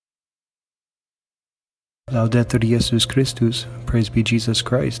Laudetur Jesus Christus, praise be Jesus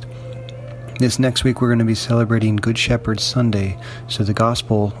Christ. This next week we're going to be celebrating Good Shepherd Sunday, so the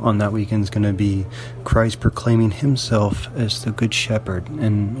gospel on that weekend is going to be Christ proclaiming himself as the Good Shepherd.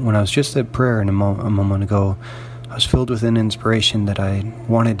 And when I was just at prayer a moment ago, I was filled with an inspiration that I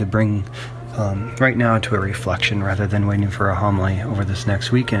wanted to bring right now to a reflection rather than waiting for a homily over this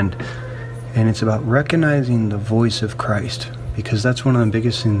next weekend. And it's about recognizing the voice of Christ, because that's one of the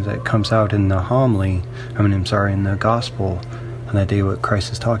biggest things that comes out in the homily, in the gospel on that day, what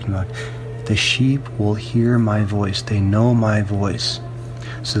Christ is talking about. The sheep will hear my voice, they know my voice.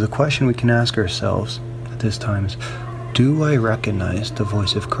 So the question we can ask ourselves at this time is, do I recognize the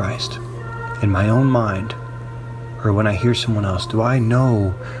voice of Christ in my own mind? Or when I hear someone else, do I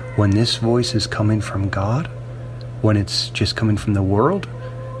know when this voice is coming from God? When it's just coming from the world?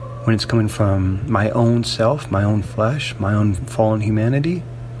 When it's coming from my own self, my own flesh, my own fallen humanity,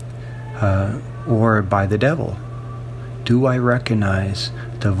 or by the devil? Do I recognize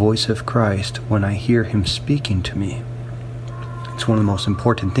the voice of Christ when I hear him speaking to me? It's one of the most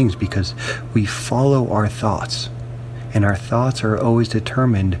important things, because we follow our thoughts, and our thoughts are always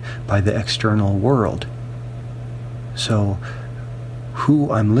determined by the external world. So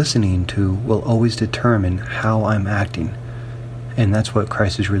who I'm listening to will always determine how I'm acting. And that's what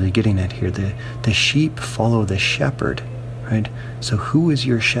Christ is really getting at here. The sheep follow the shepherd, right? So who is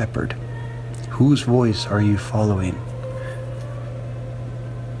your shepherd? Whose voice are you following?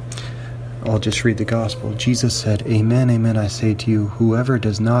 I'll just read the gospel. Jesus said, "Amen, amen, I say to you, whoever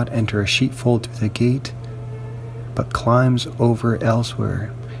does not enter a sheepfold through the gate, but climbs over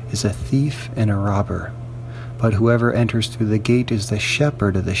elsewhere, is a thief and a robber. But whoever enters through the gate is the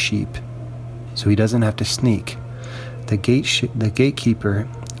shepherd of the sheep." So he doesn't have to sneak. The gatekeeper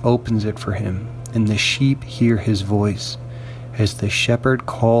opens it for him, and the sheep hear his voice, as the shepherd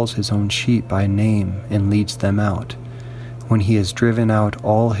calls his own sheep by name and leads them out. When he has driven out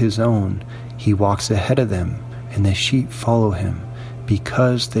all his own, he walks ahead of them, and the sheep follow him,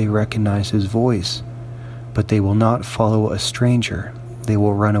 because they recognize his voice. But they will not follow a stranger. They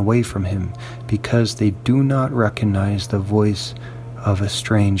will run away from him, because they do not recognize the voice of a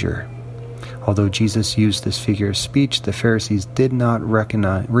stranger. Although Jesus used this figure of speech, the Pharisees did not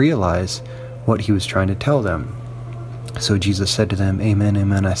realize what he was trying to tell them. So Jesus said to them, "Amen,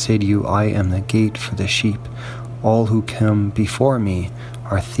 amen, I say to you, I am the gate for the sheep. All who come before me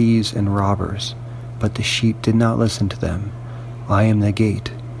are thieves and robbers, but the sheep did not listen to them. I am the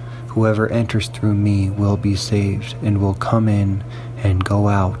gate. Whoever enters through me will be saved, and will come in and go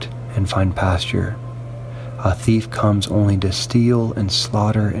out and find pasture. A thief comes only to steal and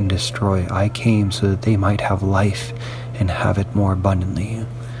slaughter and destroy. I came so that they might have life and have it more abundantly."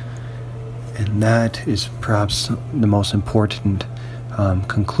 And that is perhaps the most important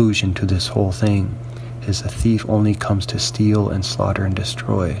conclusion to this whole thing, is a thief only comes to steal and slaughter and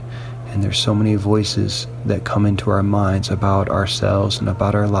destroy. And there's so many voices that come into our minds about ourselves and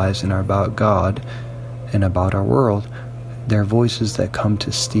about our lives and about God and about our world. They're voices that come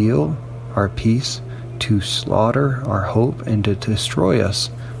to steal our peace, to slaughter our hope, and to destroy us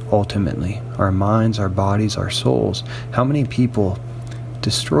ultimately, our minds, our bodies, our souls. How many people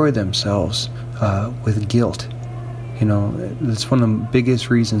destroy themselves with guilt? That's one of the biggest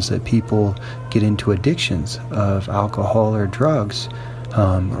reasons that people get into addictions of alcohol or drugs,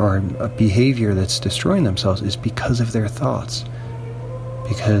 or a behavior that's destroying themselves, is because of their thoughts.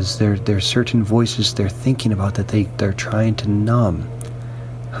 Because there's certain voices they're thinking about that they're trying to numb.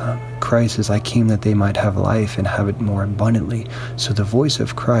 Christ says, "I came that they might have life and have it more abundantly." So the voice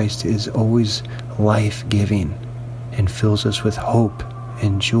of Christ is always life-giving and fills us with hope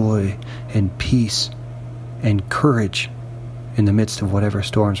and joy and peace and courage in the midst of whatever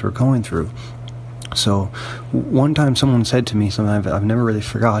storms we're going through. So one time someone said to me something I've never really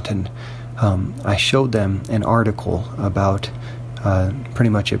forgotten. I showed them an article about pretty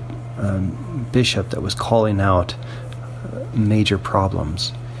much a bishop that was calling out major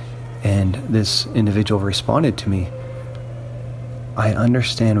problems. And this individual responded to me, "I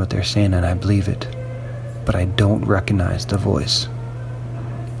understand what they're saying and I believe it, but I don't recognize the voice.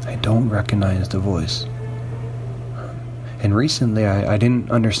 I don't recognize the voice." And recently, I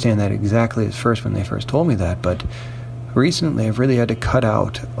didn't understand that exactly at first when they first told me that, but recently I've really had to cut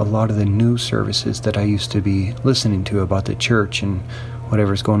out a lot of the news services that I used to be listening to about the church and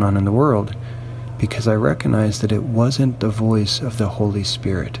whatever's going on in the world, because I recognized that it wasn't the voice of the Holy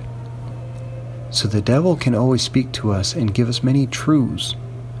Spirit. So the devil can always speak to us and give us many truths,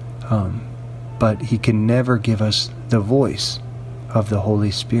 but he can never give us the voice of the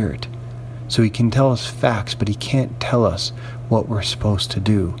Holy Spirit. So he can tell us facts, but he can't tell us what we're supposed to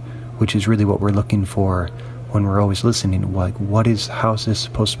do, which is really what we're looking for when we're always listening. Like, how is this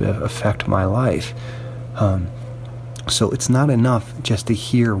supposed to affect my life? So it's not enough just to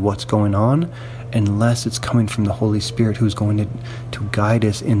hear what's going on unless it's coming from the Holy Spirit, who's going to guide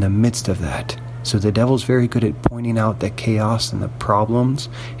us in the midst of that. So the devil's very good at pointing out the chaos and the problems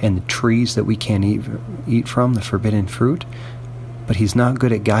and the trees that we can't eat from, the forbidden fruit. But he's not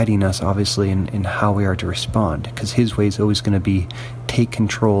good at guiding us, obviously, in how we are to respond, because his way is always going to be take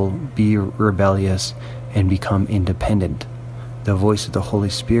control, be rebellious, and become independent. The voice of the Holy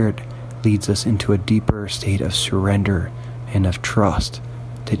Spirit leads us into a deeper state of surrender and of trust,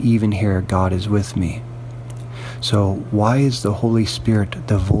 that even here God is with me. So why is the Holy Spirit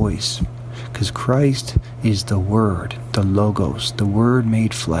the voice? Because Christ is the Word, the Logos, the Word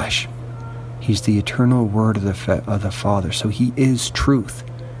made flesh. He's the eternal Word of the Father, so he is truth.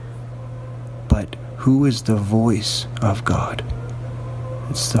 But who is the voice of God?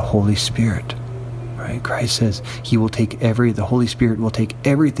 It's the Holy Spirit. Right? Christ says the Holy Spirit will take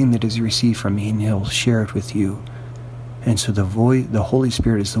everything that is received from me and he'll share it with you. And so the Holy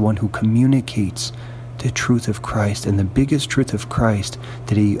Spirit is the one who communicates the truth of Christ. And the biggest truth of Christ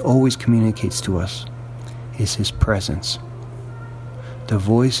that he always communicates to us is his presence. The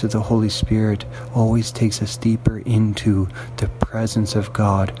voice of the Holy Spirit always takes us deeper into the presence of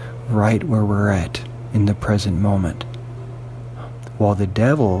God right where we're at in the present moment. While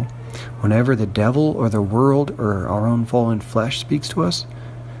whenever the devil or the world or our own fallen flesh speaks to us,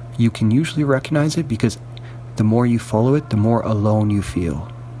 you can usually recognize it, because the more you follow it, the more alone you feel,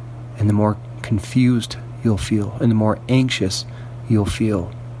 and the more confused you'll feel, and the more anxious you'll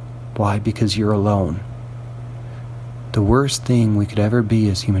feel. Why? Because you're alone. The worst thing we could ever be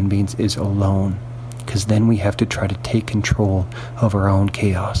as human beings is alone, because then we have to try to take control of our own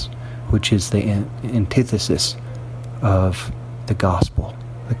chaos, which is the antithesis of the gospel.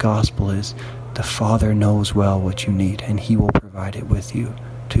 The gospel is the Father knows well what you need, and he will provide it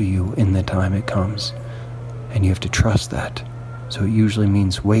to you in the time it comes. And you have to trust that. So it usually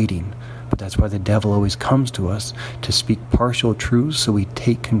means waiting. But that's why the devil always comes to us, to speak partial truths so we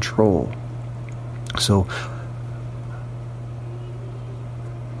take control. So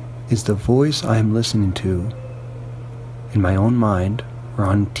is the voice I am listening to in my own mind or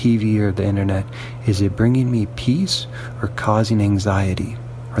on TV or the internet, is it bringing me peace or causing anxiety?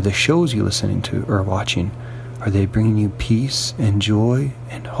 Are the shows you're listening to or watching, are they bringing you peace and joy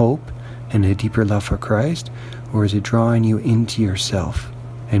and hope and a deeper love for Christ? Or is it drawing you into yourself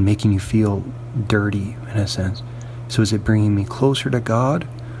and making you feel dirty in a sense? So is it bringing me closer to God,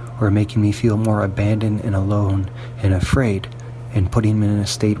 or making me feel more abandoned and alone and afraid, and putting me in a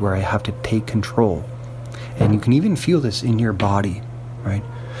state where I have to take control? And you can even feel this in your body, right?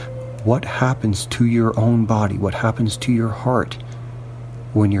 What happens to your own body? What happens to your heart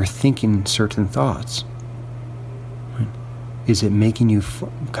when you're thinking certain thoughts? Is it making you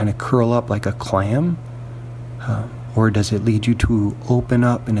kind of curl up like a clam? Or does it lead you to open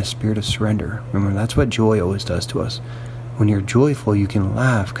up in a spirit of surrender? Remember, that's what joy always does to us. When you're joyful, you can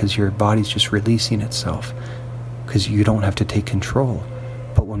laugh because your body's just releasing itself, because you don't have to take control.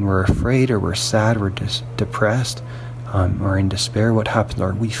 But when we're afraid, or we're sad, or depressed, or in despair, what happens?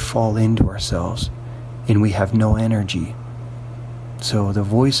 Or we fall into ourselves and we have no energy. So the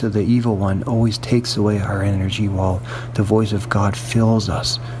voice of the evil one always takes away our energy, while the voice of God fills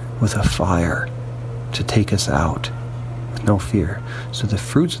us with a fire to take us out with no fear. So the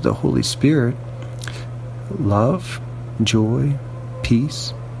fruits of the Holy Spirit: love, joy,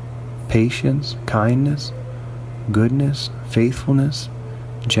 peace, patience, kindness, goodness, faithfulness,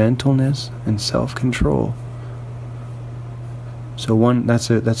 gentleness, and self-control. So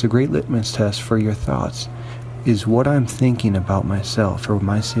that's a great litmus test for your thoughts. Is what I'm thinking about myself or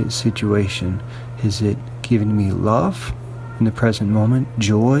my situation, is it giving me love in the present moment,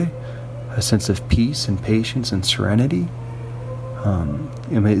 joy, a sense of peace and patience and serenity?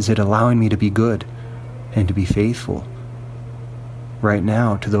 Is it allowing me to be good and to be faithful right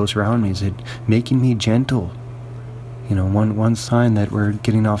now to those around me? Is it making me gentle? One sign that we're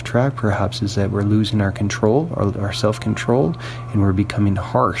getting off track perhaps is that we're losing our control, our self-control, and we're becoming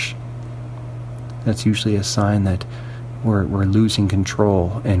harsh. That's usually a sign that we're losing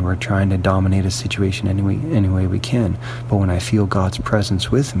control and we're trying to dominate a situation any way we can. But when I feel God's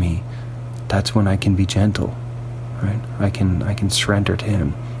presence with me, that's when I can be gentle, right? I can surrender to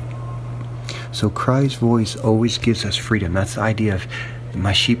him. So Christ's voice always gives us freedom. That's the idea of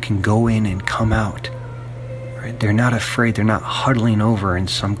my sheep can go in and come out. Right? They're not afraid. They're not huddling over in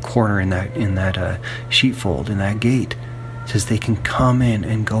some corner in that sheepfold, in that gate. It says they can come in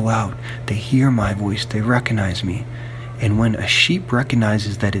and go out. They hear my voice. They recognize me. And when a sheep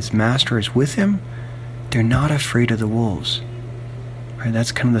recognizes that its master is with him, they're not afraid of the wolves. Right?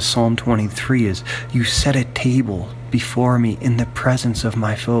 That's kind of the Psalm 23 is, you set a table before me in the presence of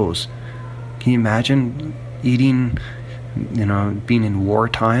my foes. Can you imagine eating, being in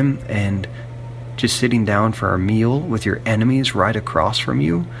wartime and just sitting down for a meal with your enemies right across from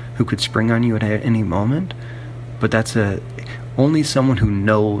you who could spring on you at any moment? But that's only someone who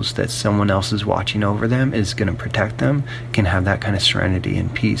knows that someone else is watching over them, is going to protect them, can have that kind of serenity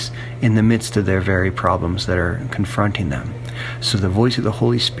and peace in the midst of their very problems that are confronting them. So the voice of the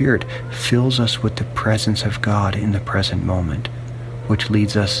Holy Spirit fills us with the presence of God in the present moment, which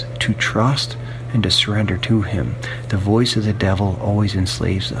leads us to trust and to surrender to Him. The voice of the devil always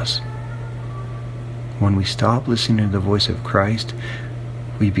enslaves us. When we stop listening to the voice of Christ,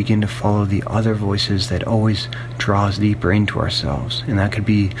 we begin to follow the other voices that always draw us deeper into ourselves. And that could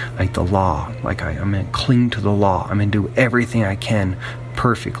be like the law. Like I'm going to cling to the law. I'm going to do everything I can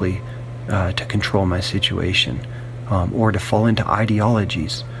perfectly to control my situation. Or to fall into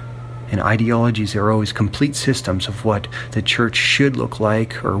ideologies. And ideologies are always complete systems of what the church should look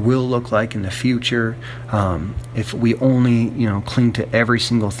like or will look like in the future. If we only, cling to every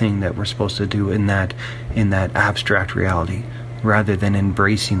single thing that we're supposed to do in that abstract reality, rather than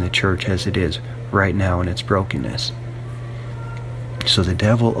embracing the church as it is right now in its brokenness. So the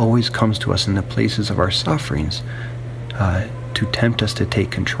devil always comes to us in the places of our sufferings to tempt us to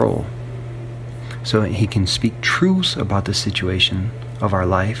take control. So he can speak truths about the situation of our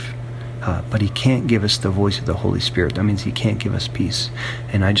life, but he can't give us the voice of the Holy Spirit. That means he can't give us peace.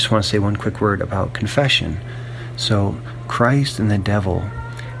 And I just want to say one quick word about confession. So Christ and the devil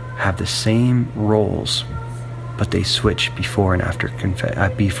have the same roles, but they switch before and after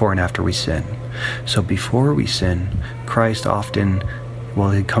we sin. So before we sin, Christ often,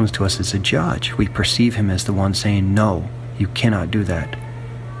 he comes to us as a judge. We perceive him as the one saying, no, you cannot do that.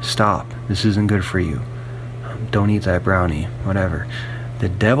 Stop, this isn't good for you. Don't eat that brownie, whatever. The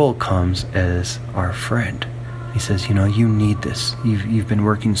devil comes as our friend. He says, you need this. You've been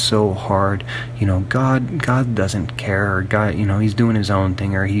working so hard. God doesn't care, or God, he's doing his own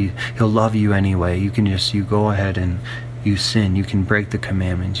thing, or he'll love you anyway. You go ahead and you sin. You can break the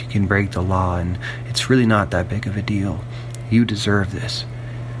commandments. You can break the law, and it's really not that big of a deal. You deserve this.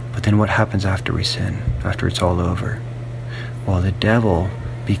 But then what happens after we sin, after it's all over? Well, the devil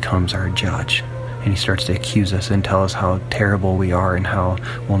becomes our judge, and he starts to accuse us and tell us how terrible we are and how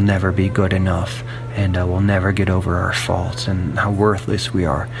we'll never be good enough, and we'll never get over our faults, and how worthless we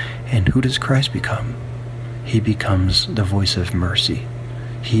are. And who does Christ become? He becomes the voice of mercy.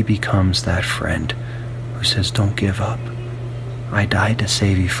 He becomes that friend who says, don't give up. I died to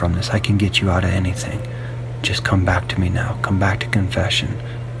save you from this. I can get you out of anything. Just come back to me now. Come back to confession.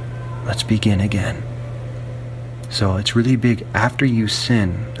 Let's begin again. So it's really big. After you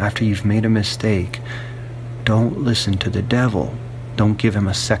sin, after you've made a mistake, don't listen to the devil. Don't give him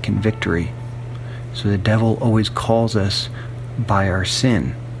a second victory. So the devil always calls us by our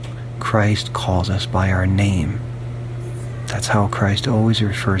sin. Christ calls us by our name. That's how Christ always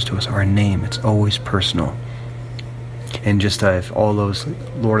refers to us, our name. It's always personal. And just if all those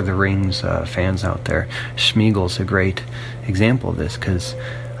Lord of the Rings fans out there, Smeagol's a great example of this, because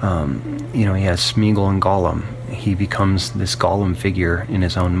he has Smeagol and Gollum. He becomes this Gollum figure in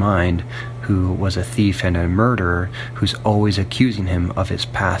his own mind, who was a thief and a murderer, who's always accusing him of his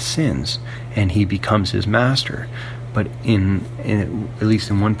past sins, and he becomes his master. But in at least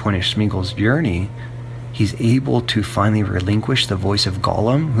in one point of Smeagol's journey, he's able to finally relinquish the voice of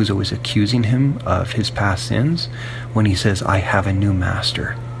Gollum, who's always accusing him of his past sins, when he says, I have a new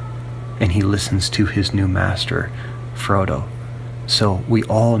master. And he listens to his new master, Frodo. So we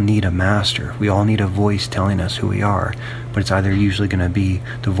all need a master. We all need a voice telling us who we are. But it's either usually going to be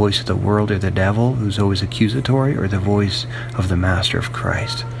the voice of the world or the devil, who's always accusatory, or the voice of the Master of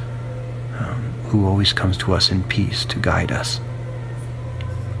Christ, who always comes to us in peace to guide us.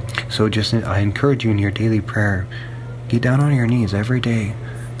 So I encourage you in your daily prayer, get down on your knees every day.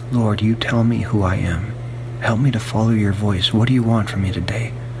 Lord, you tell me who I am. Help me to follow your voice. What do you want from me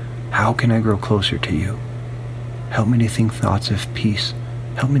today? How can I grow closer to you? Help me to think thoughts of peace.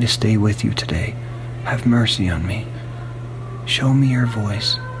 Help me to stay with you today. Have mercy on me. Show me your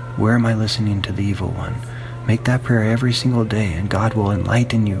voice. Where am I listening to the evil one? Make that prayer every single day, and God will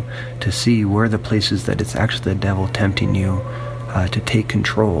enlighten you to see where the places that it's actually the devil tempting you to take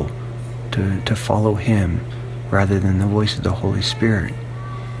control, to follow him rather than the voice of the Holy Spirit.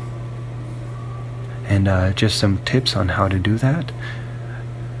 And just some tips on how to do that.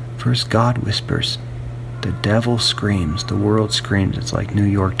 First, God whispers. The devil screams. The world screams. It's like New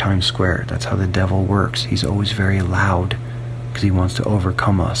York Times Square. That's how the devil works. He's always very loud because he wants to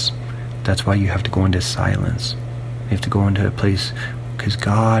overcome us. That's why you have to go into silence. You have to go into a place, because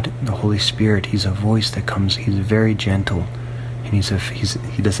God, the Holy Spirit, He's a voice that comes. He's very gentle, and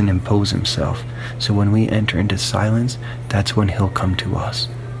He doesn't impose Himself. So when we enter into silence, that's when He'll come to us,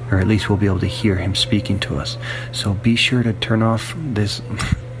 or at least we'll be able to hear Him speaking to us. So be sure to turn off this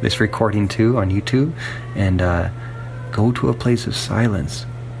recording too on YouTube, and go to a place of silence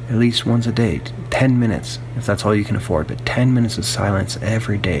at least once a day, 10 minutes, if that's all you can afford, but 10 minutes of silence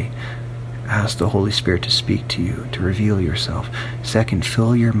every day. Ask the Holy Spirit to speak to you, to reveal yourself. Second,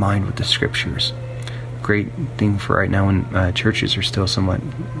 fill your mind with the Scriptures. Great thing for right now when churches are still somewhat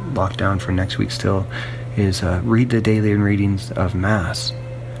locked down for next week still, is read the daily readings of Mass.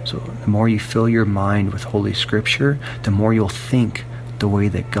 So the more you fill your mind with Holy Scripture, the more you'll think the way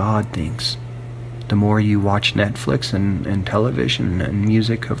that God thinks. The more you watch Netflix and television and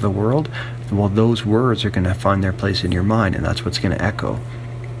music of the world, well, those words are going to find their place in your mind, and that's what's going to echo.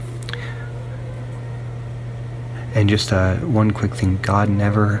 And just one quick thing, God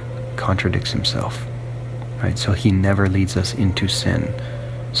never contradicts Himself, right? So He never leads us into sin.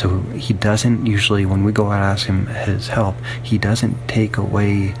 So He doesn't usually, when we go out and ask Him His help, He doesn't take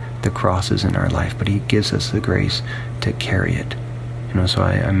away the crosses in our life, but He gives us the grace to carry it. So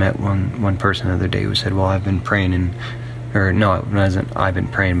I met one person the other day who said, well, I've been praying, it wasn't I've been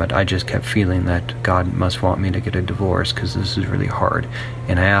praying, but I just kept feeling that God must want me to get a divorce because this is really hard.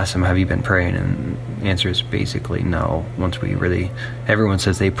 And I asked him, have you been praying? And the answer is basically no. Everyone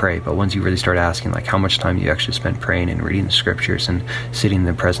says they pray, but once you really start asking, like, how much time do you actually spend praying and reading the Scriptures and sitting in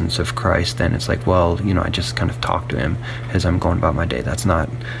the presence of Christ, then it's like, well, I just kind of talk to Him as I'm going about my day. That's not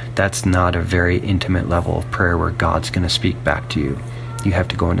a very intimate level of prayer where God's going to speak back to you. You have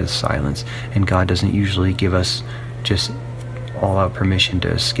to go into the silence, and God doesn't usually give us just all-out permission to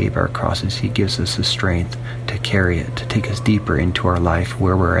escape our crosses. He gives us the strength to carry it, to take us deeper into our life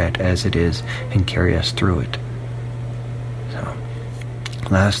where we're at as it is, and carry us through it. So,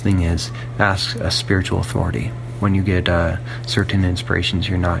 last thing is, ask a spiritual authority. When you get certain inspirations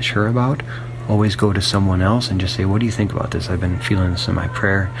you're not sure about, always go to someone else and just say, what do you think about this? I've been feeling this in my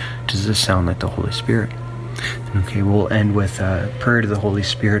prayer. Does this sound like the Holy Spirit? Okay, we'll end with Prayer to the Holy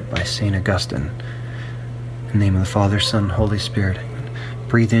Spirit by St. Augustine. In the name of the Father, Son, Holy Spirit.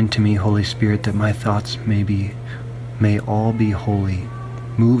 Breathe into me, Holy Spirit, that my thoughts may all be holy.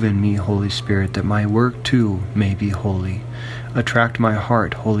 Move in me, Holy Spirit, that my work too may be holy. Attract my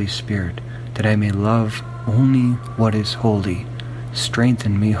heart, Holy Spirit, that I may love only what is holy.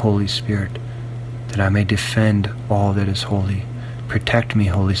 Strengthen me, Holy Spirit, that I may defend all that is holy. Protect me,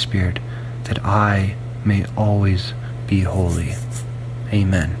 Holy Spirit, that I may always be holy.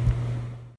 Amen.